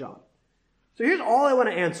concept for John. So here's all I want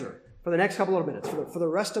to answer for the next couple of minutes, for the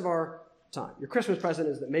rest of our time. Your Christmas present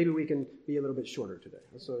is that maybe we can be a little bit shorter today.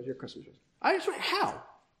 So it's your Christmas present. I just want, how?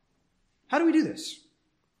 How do we do this?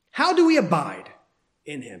 How do we abide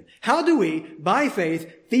in him? How do we, by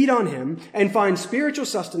faith, feed on him and find spiritual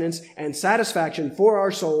sustenance and satisfaction for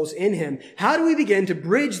our souls in him? How do we begin to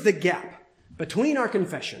bridge the gap between our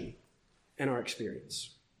confession and our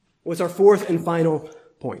experience? What's our fourth and final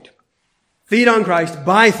point? Feed on Christ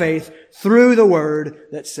by faith through the word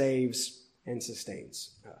that saves and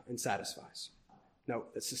sustains and satisfies. No,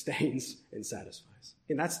 that sustains and satisfies.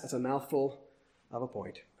 And that's a mouthful of a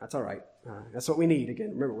point. That's all right. That's what we need. Again,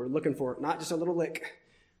 remember, we're looking for not just a little lick,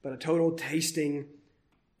 but a total tasting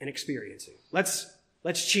and experiencing. Let's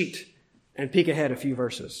cheat and peek ahead a few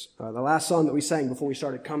verses. The last song that we sang before we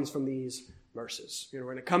started comes from these verses. We're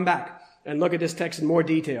going to come back and look at this text in more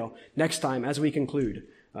detail next time as we conclude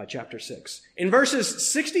chapter 6. In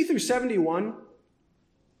verses 60 through 71,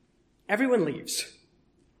 everyone leaves.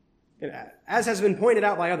 As has been pointed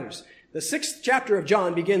out by others, the 6th chapter of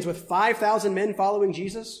John begins with 5,000 men following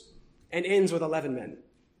Jesus and ends with 11 men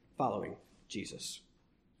following Jesus.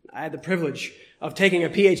 I had the privilege of taking a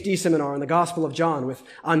PhD seminar on the Gospel of John with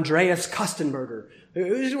Andreas Kostenberger, who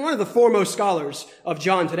is one of the foremost scholars of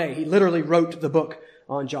John today. He literally wrote the book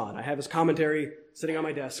on John. I have his commentary sitting on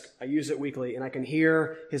my desk. I use it weekly, and I can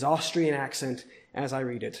hear his Austrian accent as I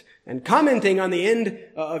read it. And commenting on the end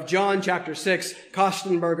of John chapter 6,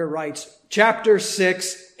 Kostenberger writes, chapter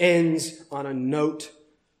 6 ends on a note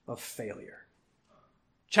of failure.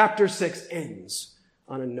 Chapter 6 ends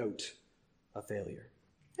on a note of failure.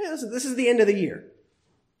 Yeah, this is the end of the year.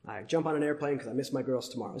 I jump on an airplane because I miss my girls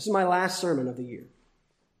tomorrow. This is my last sermon of the year.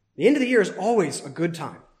 The end of the year is always a good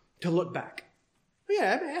time to look back. But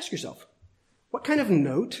yeah, ask yourself, what kind of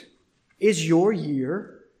note is your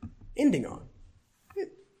year ending on?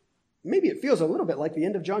 Maybe it feels a little bit like the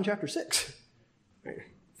end of John chapter 6. Right?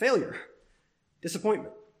 Failure.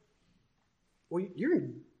 Disappointment. Well, you're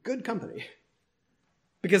in good company.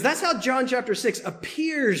 Because that's how John chapter 6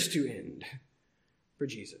 appears to end for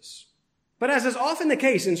Jesus. But as is often the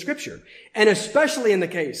case in Scripture, and especially in the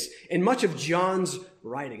case in much of John's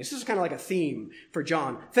writing, this is kind of like a theme for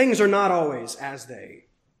John. Things are not always as they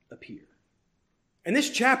appear. And this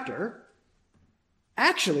chapter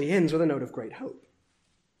actually ends with a note of great hope.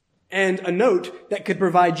 And a note that could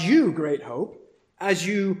provide you great hope as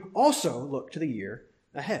you also look to the year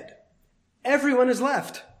ahead. Everyone is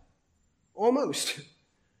left. Almost.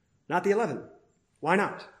 Not the 11. Why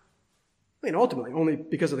not? I mean, ultimately, only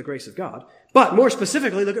because of the grace of God. But more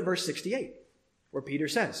specifically, look at verse 68, where Peter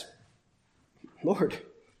says, Lord,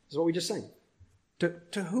 this is what we just sang.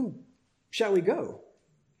 To whom shall we go?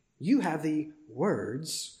 You have the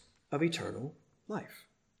words of eternal life.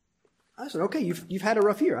 I said, okay, you've had a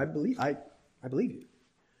rough year. I believe you.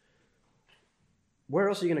 Where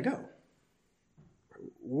else are you going to go?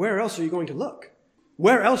 Where else are you going to look?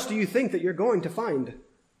 Where else do you think that you're going to find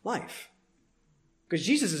life? Because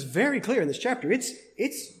Jesus is very clear in this chapter. It's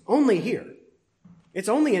only here. It's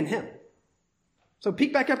only in him. So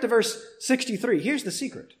peek back up to verse 63. Here's the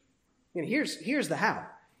secret. And here's the how.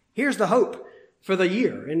 Here's the hope for the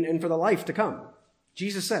year and for the life to come.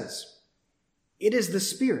 Jesus says, it is the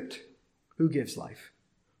Spirit who gives life.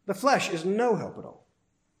 The flesh is no help at all.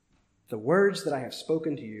 The words that I have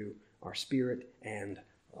spoken to you are spirit and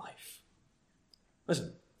life.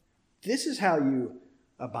 Listen, this is how you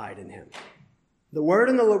abide in him. The word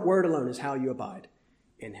and the word alone is how you abide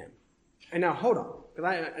in him. And now hold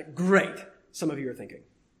on. Great, some of you are thinking.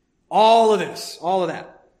 All of this, all of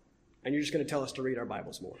that. And you're just going to tell us to read our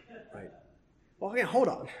Bibles more, right? Well, again, hold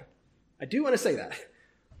on. I do want to say that.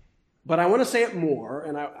 But I want to say it more,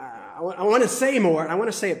 and I want to say more, and I want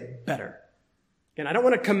to say it better. And I don't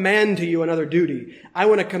want to command to you another duty. I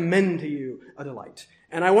want to commend to you a delight.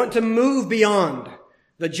 And I want to move beyond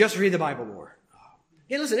the just read the Bible more.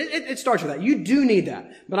 Yeah, listen, it starts with that. You do need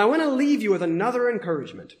that. But I want to leave you with another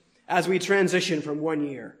encouragement as we transition from one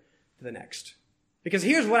year to the next. Because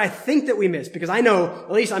here's what I think that we miss. Because I know,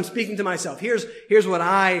 at least I'm speaking to myself. Here's what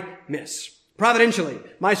I miss. Providentially,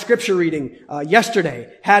 my scripture reading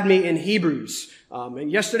yesterday had me in Hebrews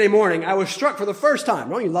And yesterday morning, I was struck for the first time.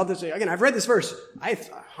 Don't you love this? Again, I've read this verse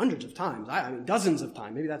hundreds of times. I mean, dozens of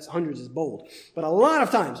times. Maybe that's hundreds is bold. But a lot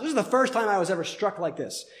of times. This is the first time I was ever struck like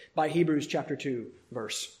this by Hebrews chapter 2,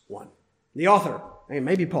 verse 1. The author,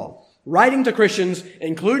 maybe Paul, writing to Christians,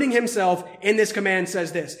 including himself, in this command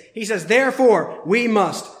says this. He says, therefore, we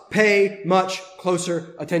must pay much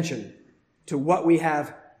closer attention to what we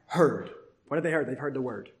have heard. What have they heard? They've heard the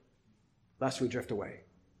word, lest we drift away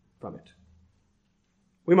from it.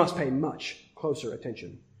 We must pay much closer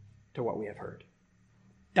attention to what we have heard.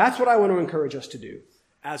 That's what I want to encourage us to do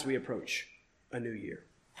as we approach a new year.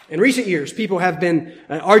 In recent years, people have been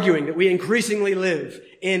arguing that we increasingly live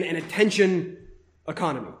in an attention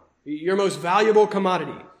economy. Your most valuable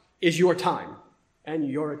commodity is your time and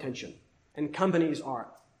your attention. And companies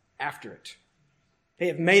are after it. They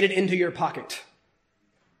have made it into your pocket.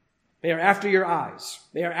 They are after your eyes.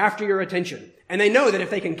 They are after your attention. And they know that if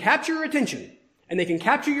they can capture your attention, and they can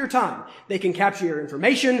capture your time, they can capture your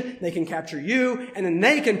information, they can capture you, and then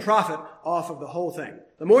they can profit off of the whole thing.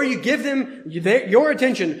 The more you give them your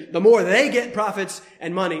attention, the more they get profits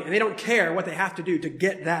and money, and they don't care what they have to do to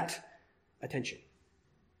get that attention.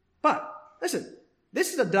 But, listen,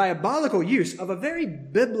 this is a diabolical use of a very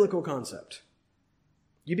biblical concept.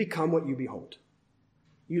 You become what you behold.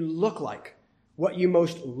 You look like what you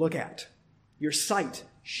most look at. Your sight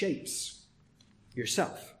shapes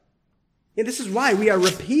yourself. And this is why we are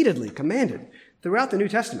repeatedly commanded throughout the New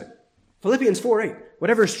Testament. Philippians 4:8,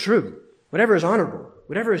 whatever is true, whatever is honorable,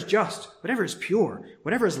 whatever is just, whatever is pure,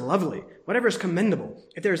 whatever is lovely, whatever is commendable,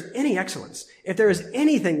 if there is any excellence, if there is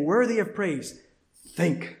anything worthy of praise,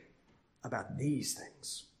 think about these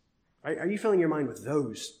things. Right? Are you filling your mind with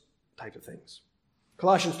those types of things?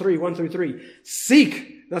 Colossians 3:1-3,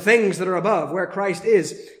 seek the things that are above, where Christ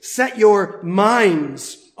is. Set your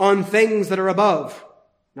minds on things that are above,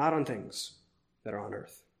 not on things that are on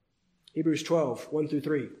earth. Hebrews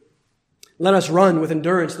 12:1-3. Let us run with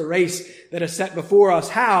endurance the race that is set before us.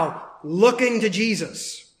 How? Looking to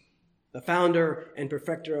Jesus, the founder and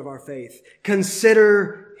perfecter of our faith.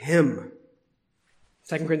 Consider him.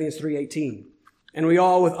 2 Corinthians 3:18. And we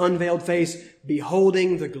all with unveiled face,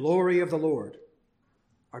 beholding the glory of the Lord,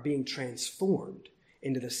 are being transformed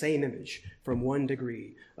into the same image from one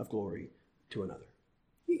degree of glory to another.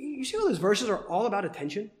 You see how those verses are all about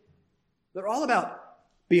attention? They're all about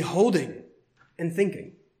beholding and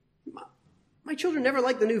thinking. My children never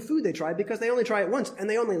like the new food they try because they only try it once and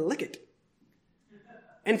they only lick it.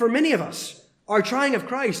 And for many of us, our trying of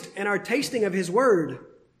Christ and our tasting of his word,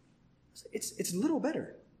 it's little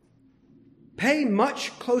better. Pay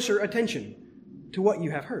much closer attention to what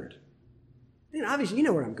you have heard. And obviously, you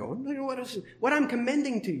know where I'm going. What I'm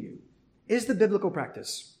commending to you is the biblical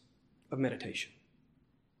practice of meditation.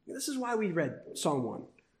 This is why we read Psalm 1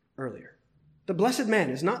 earlier. The blessed man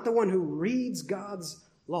is not the one who reads God's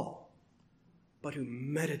law, but who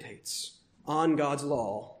meditates on God's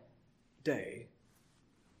law day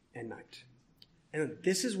and night. And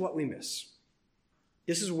this is what we miss.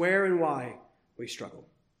 This is where and why we struggle.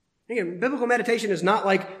 Again, biblical meditation is not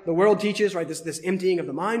like the world teaches, right? This emptying of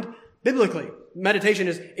the mind. Biblically, meditation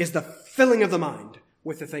is the filling of the mind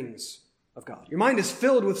with the things of God. Your mind is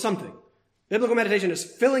filled with something. Biblical meditation is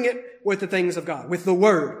filling it with the things of God, with the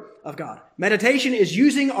Word of God. Meditation is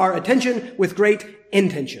using our attention with great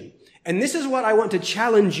intention. And this is what I want to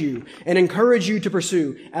challenge you and encourage you to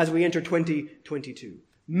pursue as we enter 2022.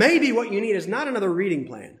 Maybe what you need is not another reading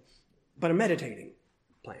plan, but a meditating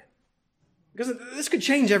plan. Because this could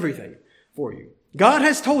change everything for you. God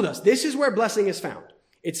has told us this is where blessing is found.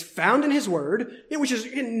 It's found in his word, which is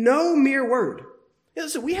no mere word.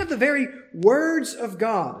 Listen, we have the very words of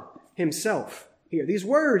God himself here. These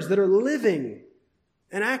words that are living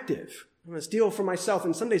and active. I'm going to steal from myself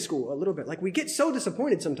in Sunday school a little bit. Like we get so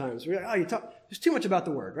disappointed sometimes. We're like, there's too much about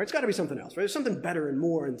the word, right? It's got to be something else, right? There's something better and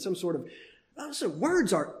more and some sort of... Listen,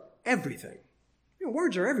 words are everything.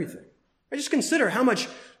 Words are everything. Just consider how much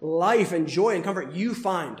life and joy and comfort you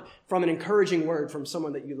find from an encouraging word from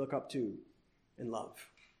someone that you look up to and love.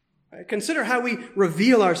 Right? Consider how we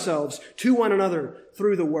reveal ourselves to one another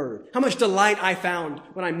through the word. How much delight I found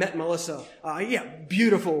when I met Melissa.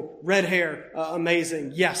 Beautiful, red hair,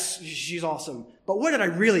 amazing. Yes, she's awesome. But what did I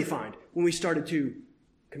really find when we started to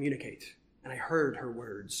communicate? And I heard her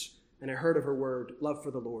words. And I heard of her word, love for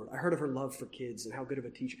the Lord. I heard of her love for kids and how good of a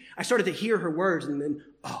teacher. I started to hear her words and then,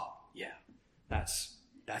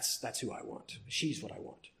 that's who I want. She's what I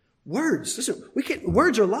want. Words. Listen,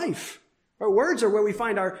 words are life. Our words are where we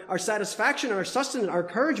find our satisfaction, our sustenance, our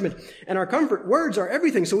encouragement, and our comfort. Words are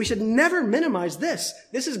everything, so we should never minimize this.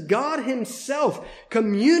 This is God himself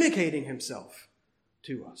communicating himself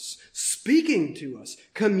to us, speaking to us,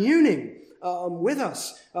 communing with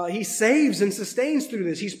us. He saves and sustains through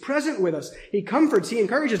this. He's present with us. He comforts. He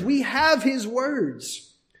encourages. We have his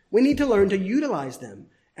words. We need to learn to utilize them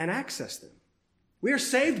and access them. We are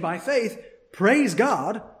saved by faith. Praise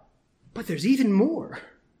God. But there's even more.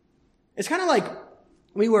 It's kind of like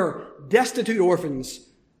we were destitute orphans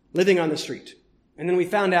living on the street. And then we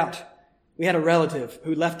found out we had a relative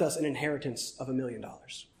who left us an inheritance of $1 million.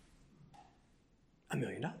 $1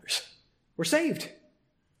 million. We're saved.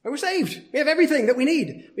 We're saved. We have everything that we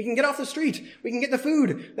need. We can get off the street. We can get the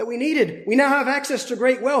food that we needed. We now have access to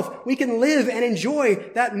great wealth. We can live and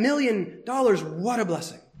enjoy that $1 million. What a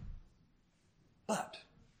blessing. But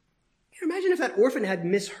can you imagine if that orphan had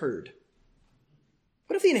misheard?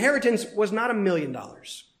 What if the inheritance was not $1 million,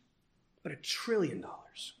 but $1 trillion?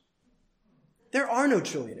 There are no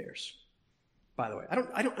trillionaires, by the way.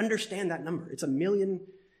 I don't understand that number. It's 1 million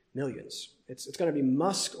millions. It's going to be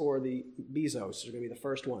Musk or the Bezos are going to be the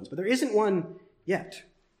first ones, but there isn't one yet.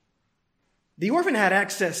 The orphan had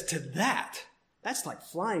access to that. That's like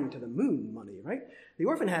flying to the moon money, right? The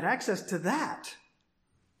orphan had access to that,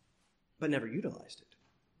 but never utilized it.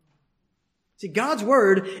 See, God's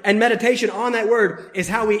word and meditation on that word is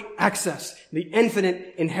how we access the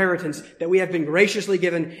infinite inheritance that we have been graciously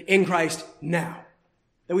given in Christ now,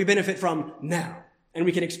 that we benefit from now, and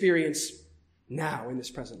we can experience now in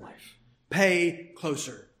this present life. Pay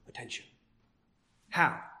closer attention.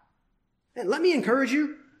 How? And let me encourage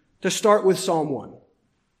you to start with Psalm 1.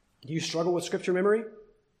 Do you struggle with scripture memory?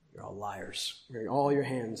 You're all liars. All your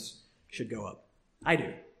hands should go up. I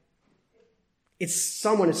do.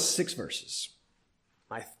 Psalm 1 is 6 verses.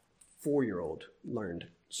 My 4-year-old learned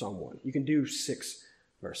Psalm 1. You can do 6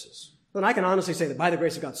 verses. And I can honestly say that by the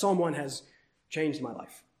grace of God, Psalm 1 has changed my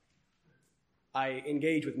life. I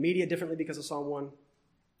engage with media differently because of Psalm 1.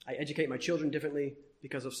 I educate my children differently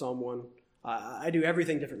because of Psalm 1. I do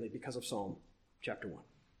everything differently because of Psalm chapter 1.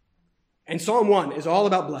 And Psalm 1 is all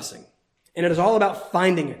about blessing. And it is all about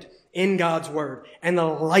finding it in God's word and the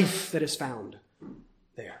life that is found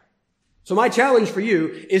there. So my challenge for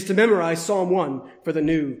you is to memorize Psalm 1 for the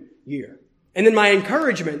new year. And then my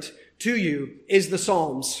encouragement to you is the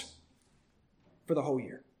Psalms for the whole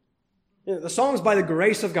year. The Psalms, by the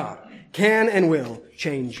grace of God, can and will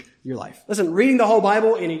change your life. Listen, reading the whole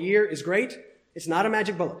Bible in a year is great. It's not a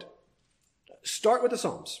magic bullet. Start with the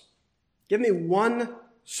Psalms. Give me one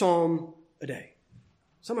Psalm a day.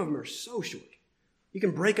 Some of them are so short. You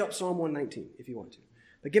can break up Psalm 119 if you want to.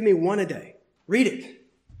 But give me one a day. Read it.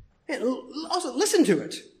 And also listen to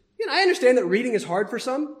it. I understand that reading is hard for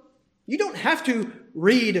some. You don't have to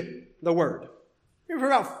read the Word. For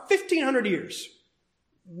about 1,500 years,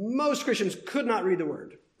 most Christians could not read the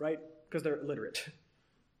Word, right? Because they're illiterate.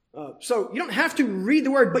 So you don't have to read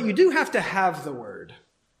the Word, but you do have to have the Word.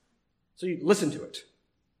 So you listen to it.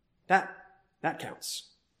 That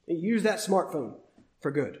counts. You use that smartphone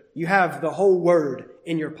for good. You have the whole Word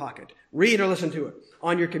in your pocket. Read or listen to it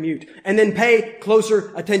on your commute. And then pay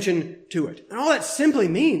closer attention to it. And all that simply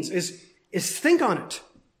means is think on it.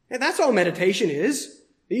 And that's all meditation is.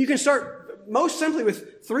 You can start most simply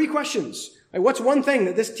with 3 questions. Like, what's one thing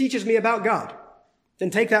that this teaches me about God? Then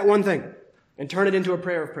take that one thing and turn it into a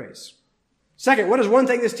prayer of praise. Second, what is one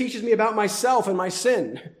thing this teaches me about myself and my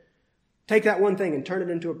sin? Take that one thing and turn it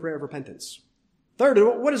into a prayer of repentance. Third,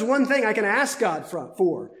 what is one thing I can ask God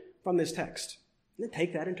from this text? And then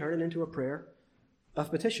take that and turn it into a prayer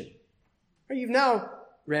of petition. You've now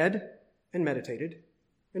read and meditated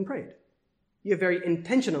and prayed. You have very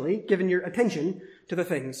intentionally given your attention to the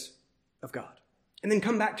things of God. And then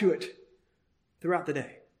come back to it throughout the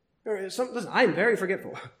day. Listen, I am very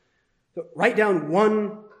forgetful. So write down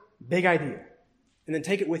one big idea and then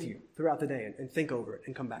take it with you throughout the day and think over it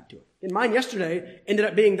and come back to it. And mine yesterday ended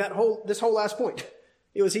up being this whole last point.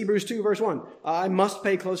 It was Hebrews 2 verse 1. I must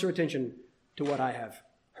pay closer attention to what I have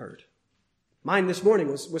heard. Mine this morning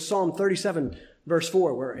was Psalm 37 verse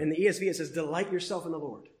 4, where in the ESV it says, delight yourself in the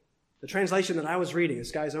Lord. The translation that I was reading,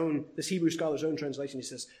 this Hebrew scholar's own translation, he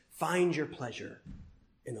says, find your pleasure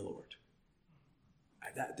in the Lord.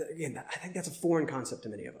 I think that's a foreign concept to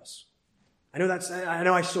many of us. I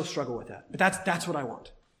know I still struggle with that, but that's what I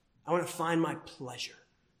want. I want to find my pleasure,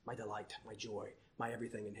 my delight, my joy, my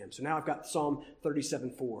everything in Him. So now I've got Psalm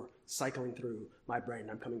 37:4 cycling through my brain,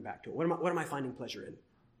 and I'm coming back to it. What am I finding pleasure in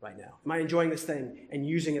right now? Am I enjoying this thing and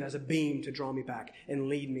using it as a beam to draw me back and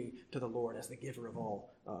lead me to the Lord as the giver of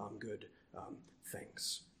all good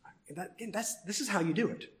things? This is how you do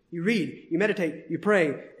it. You read, you meditate, you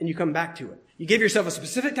pray, and you come back to it. You give yourself a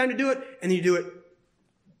specific time to do it, and then you do it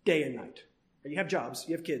day and night. You have jobs,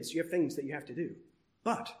 you have kids, you have things that you have to do.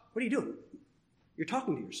 But what are you doing? You're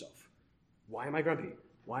talking to yourself. Why am I grumpy?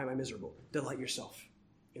 Why am I miserable? Delight yourself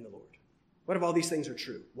in the Lord. What if all these things are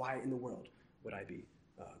true? Why in the world would I be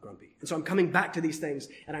grumpy? And so I'm coming back to these things,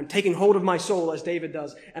 and I'm taking hold of my soul as David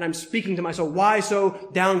does, and I'm speaking to my soul. Why so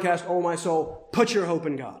downcast, O my soul? Put your hope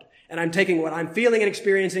in God. And I'm taking what I'm feeling and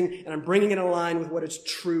experiencing, and I'm bringing it in line with what is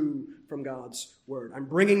true from God's word. I'm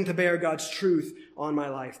bringing to bear God's truth on my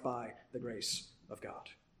life by the grace of God.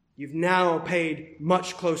 You've now paid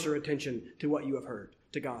much closer attention to what you have heard,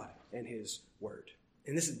 to God and his word.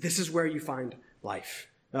 And this is where you find life.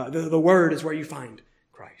 The word is where you find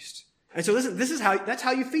Christ. And so listen, that's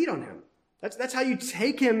how you feed on him. That's how you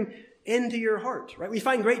take him into your heart, right? We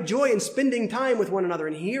find great joy in spending time with one another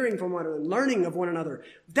and hearing from one another and learning of one another.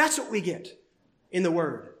 That's what we get in the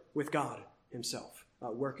word with God himself,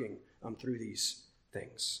 working through these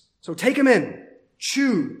things. So take him in,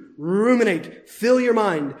 chew, ruminate, fill your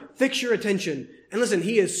mind, fix your attention. And listen,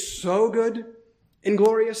 he is so good and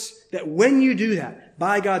glorious that when you do that,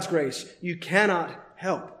 by God's grace, you cannot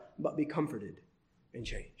help but be comforted and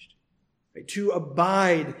changed. Right? To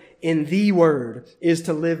abide in the word is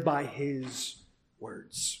to live by his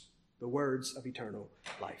words, the words of eternal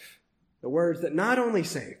life. The words that not only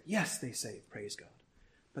save, yes, they save, praise God,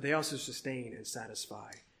 but they also sustain and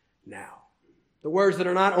satisfy now. The words that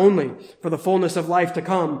are not only for the fullness of life to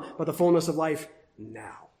come, but the fullness of life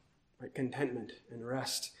now. Right? Contentment and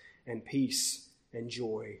rest and peace and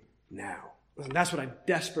joy now. And that's what I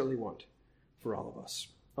desperately want for all of us.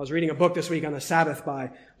 I was reading a book this week on the Sabbath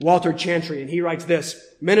by Walter Chantry, and he writes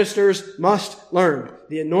this: ministers must learn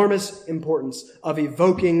the enormous importance of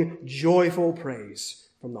evoking joyful praise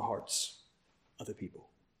from the hearts of the people.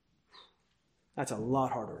 That's a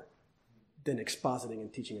lot harder than expositing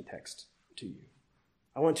and teaching a text to you.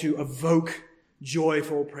 I want to evoke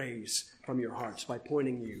joyful praise from your hearts by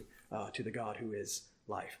pointing you to the God who is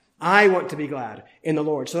life. I want to be glad in the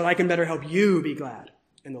Lord so that I can better help you be glad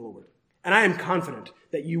in the Lord. And I am confident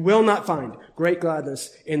that you will not find great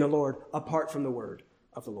gladness in the Lord apart from the word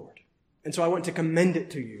of the Lord. And so I want to commend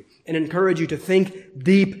it to you and encourage you to think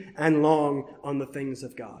deep and long on the things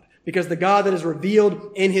of God. Because the God that is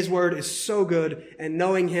revealed in his word is so good, and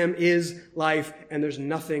knowing him is life, and there's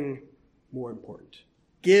nothing more important.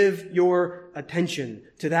 Give your attention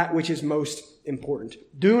to that which is most important.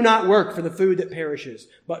 Do not work for the food that perishes,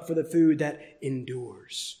 but for the food that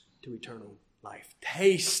endures to eternal life.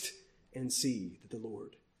 Taste and see that the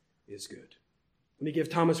Lord is good. Let me give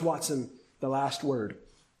Thomas Watson the last word.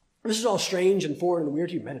 This is all strange and foreign and weird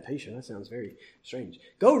to you. Meditation, that sounds very strange.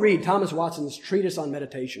 Go read Thomas Watson's treatise on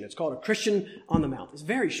meditation. It's called A Christian on the Mount. It's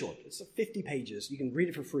very short. It's 50 pages. You can read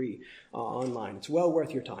it for free online. It's well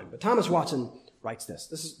worth your time. But Thomas Watson writes this.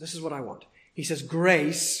 This is what I want. He says,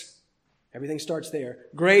 grace, everything starts there.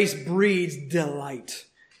 Grace breeds delight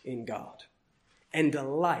in God. And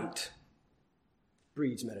delight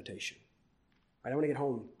breeds meditation. Right? I want to get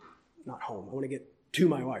home, not home. I want to get to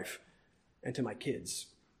my wife and to my kids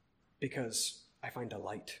because I find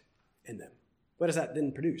delight in them. What does that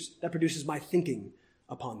then produce? That produces my thinking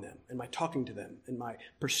upon them and my talking to them and my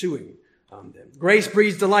pursuing them. Grace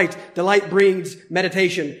breeds delight. Delight breeds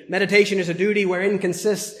meditation. Meditation is a duty wherein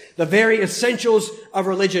consists the very essentials of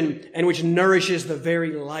religion and which nourishes the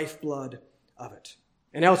very lifeblood of it.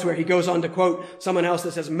 And elsewhere, he goes on to quote someone else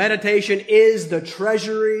that says, meditation is the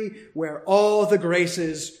treasury where all the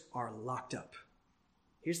graces are locked up.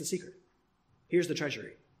 Here's the secret. Here's the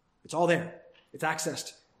treasury. It's all there. It's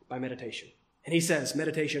accessed by meditation. And he says,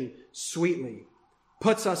 meditation sweetly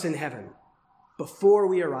puts us in heaven before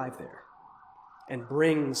we arrive there and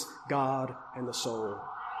brings God and the soul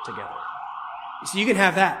together. So you can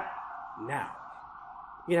have that now.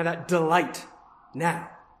 You can have that delight now.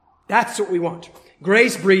 That's what we want.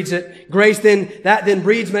 Grace breeds it. Grace then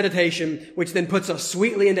breeds meditation, which then puts us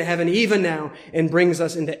sweetly into heaven even now and brings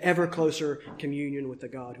us into ever closer communion with the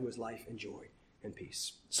God who is life and joy and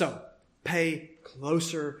peace. So, pay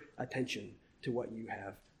closer attention to what you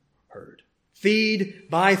have heard. Feed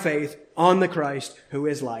by faith on the Christ who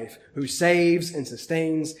is life, who saves and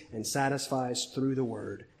sustains and satisfies through the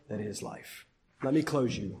word that is life. Let me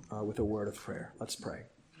close you with a word of prayer. Let's pray.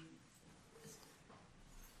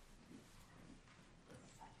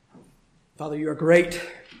 Father, you are great.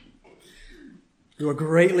 You are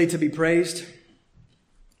greatly to be praised.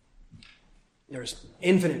 There is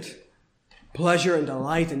infinite pleasure and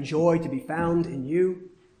delight and joy to be found in you.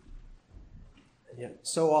 And yet,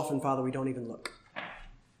 so often, Father, we don't even look.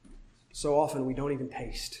 So often, we don't even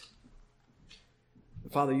taste.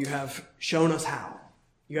 But Father, you have shown us how.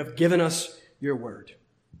 You have given us your word.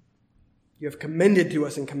 You have commended to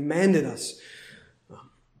us and commanded us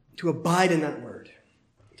to abide in that word,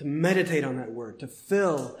 to meditate on that word, to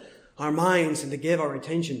fill our minds and to give our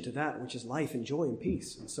attention to that which is life and joy and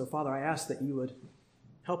peace. And so, Father, I ask that you would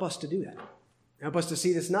help us to do that. Help us to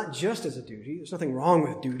see this not just as a duty. There's nothing wrong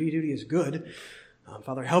with duty. Duty is good.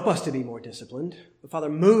 Father, help us to be more disciplined. But Father,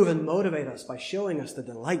 move and motivate us by showing us the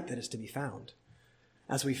delight that is to be found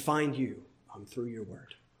as we find you through your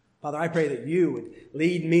word. Father, I pray that you would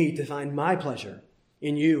lead me to find my pleasure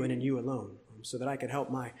in you and in you alone, so that I could help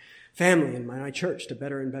my family and my church to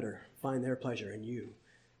better and better find their pleasure in you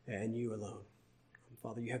and you alone.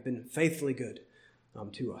 Father, you have been faithfully good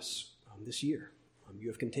to us this year. You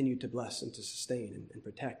have continued to bless and to sustain and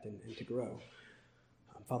protect and to grow.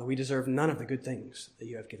 Father, we deserve none of the good things that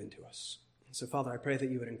you have given to us. And so, Father, I pray that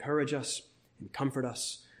you would encourage us and comfort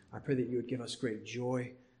us. I pray that you would give us great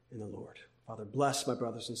joy in the Lord. Father, bless my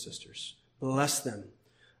brothers and sisters. Bless them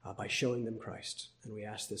by showing them Christ. And we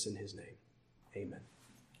ask this in his name. Amen.